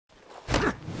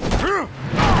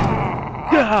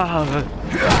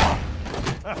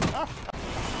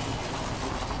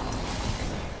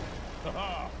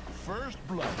First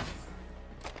blood.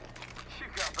 She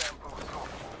got bamboozled.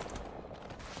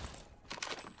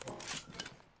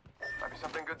 Might be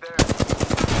something good there.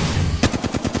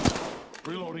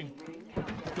 Reloading.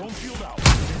 Don't shield out.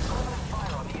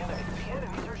 Fire on the enemy. The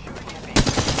enemies are shooting at me.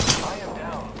 I am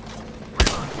down.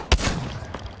 Reloading.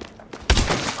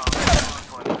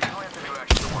 Now I have to do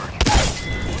extra work.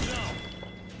 One down.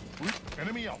 Oop,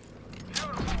 enemy out.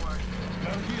 Beautiful work.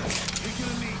 Got a heal. Taking a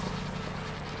knee.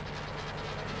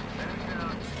 Enemy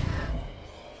down.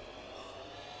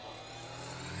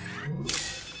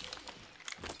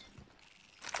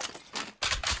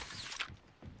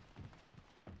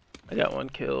 I got one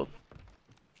killed.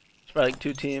 It's probably like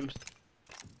 2 teams.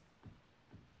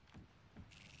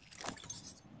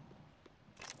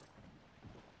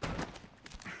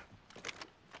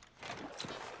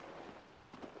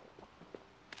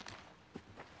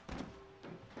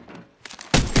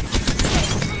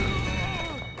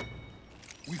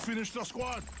 We finished the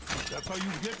squad. That's how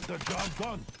you get the job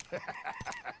done.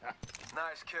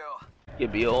 Nice kill.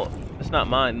 Gibby ult. It's not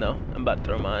mine though. I'm about to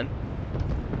throw mine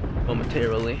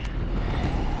momentarily.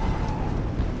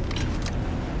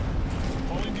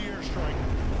 Calling the airstrike.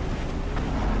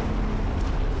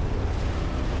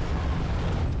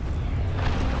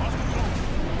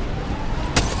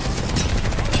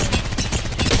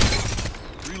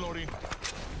 Reloading.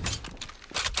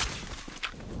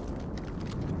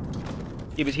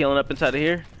 Gibby's healing up inside of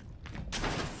here.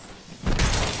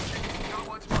 Got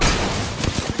one spot.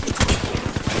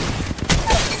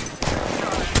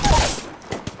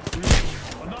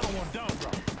 Another one down,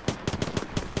 bro.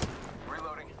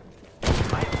 Reloading. I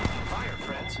am taking fire,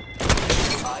 friends.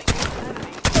 I am an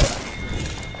enemy.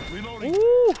 Reloading.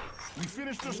 Woo! We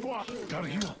finished the squad. Gotta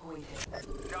heal.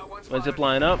 Got one One spot. zip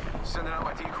line up. Sending out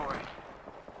my decoy.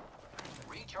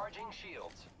 Recharging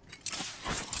shields.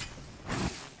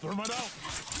 Thermite out.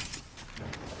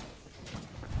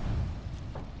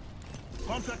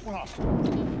 Contact with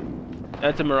hostile.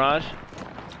 That's a Mirage.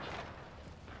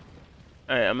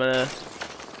 Alright, I'm gonna...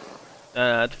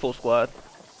 it's full squad.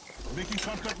 Making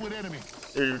contact with enemy.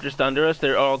 They're just under us.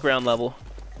 They're all ground level.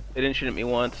 They didn't shoot at me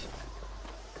once.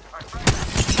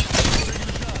 Taking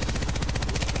a shot.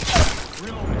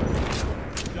 Reloading.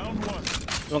 Down one.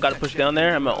 Someone gotta push down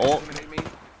there. I'm gonna ult.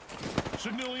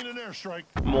 Signaling an airstrike.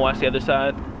 I'm gonna watch the other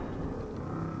side.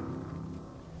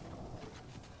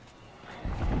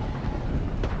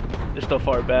 They're still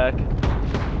far back.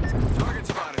 Target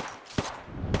spotted.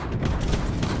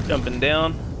 Jumping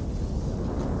down.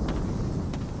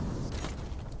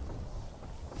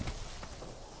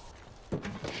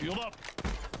 Shield up.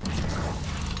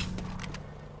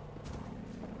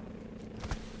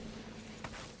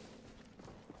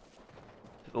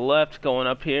 To the left, going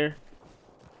up here.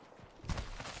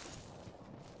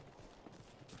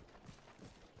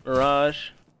 Mirage.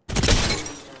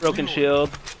 Broken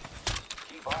shield.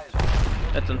 Keep eyes on.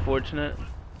 That's unfortunate.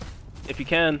 If you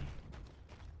can.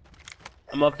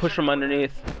 I'm gonna push from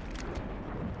underneath.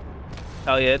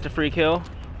 Oh yeah, it's a free kill.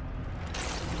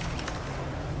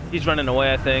 He's running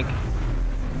away, I think.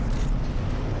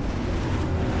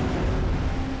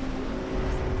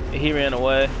 He ran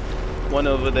away. One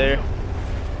over there.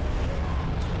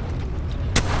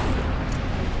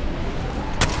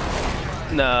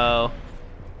 No.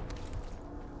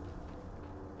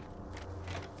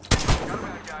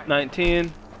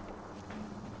 19.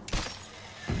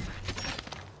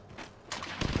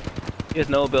 He has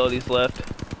no abilities left.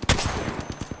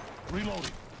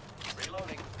 Reloading.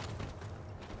 Reloading.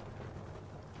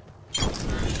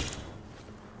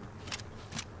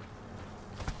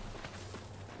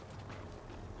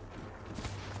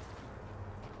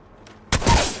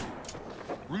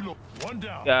 Reload. One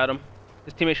down. Got him.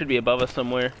 His teammate should be above us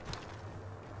somewhere.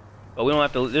 But we don't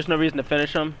have to. There's no reason to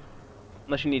finish him.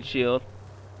 Unless you need shield.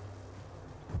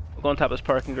 We'll go on top of this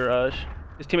parking garage.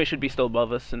 His teammate should be still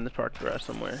above us in the parking garage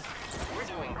somewhere. We're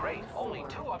doing great. Only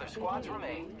 2 other squads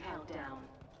remain. Countdown.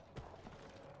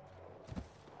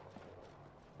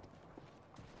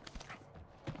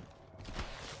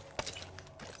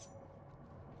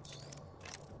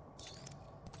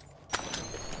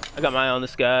 I got my eye on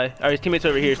this guy. Alright, his teammate's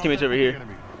over here. His teammate's over here.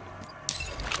 Enemy.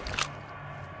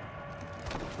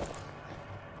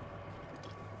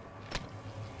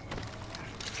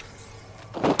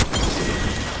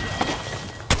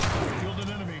 Killed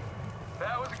an enemy.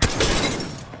 That was a good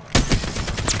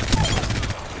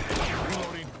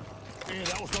Reloading. Hey,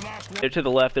 that was the last one. They're to the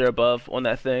left. They're above on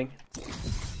that thing.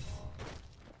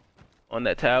 On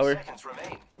that tower. seconds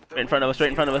remain. Right in front of us. Right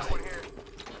in front of us.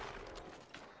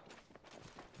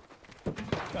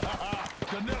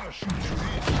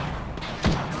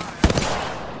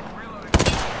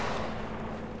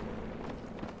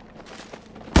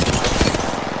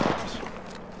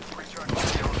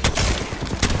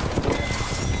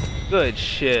 Good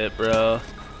shit, bro.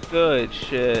 Good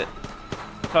shit.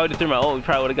 Probably threw my ult. We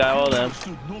probably would have got all of them.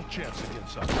 Stood no chance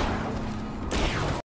against us.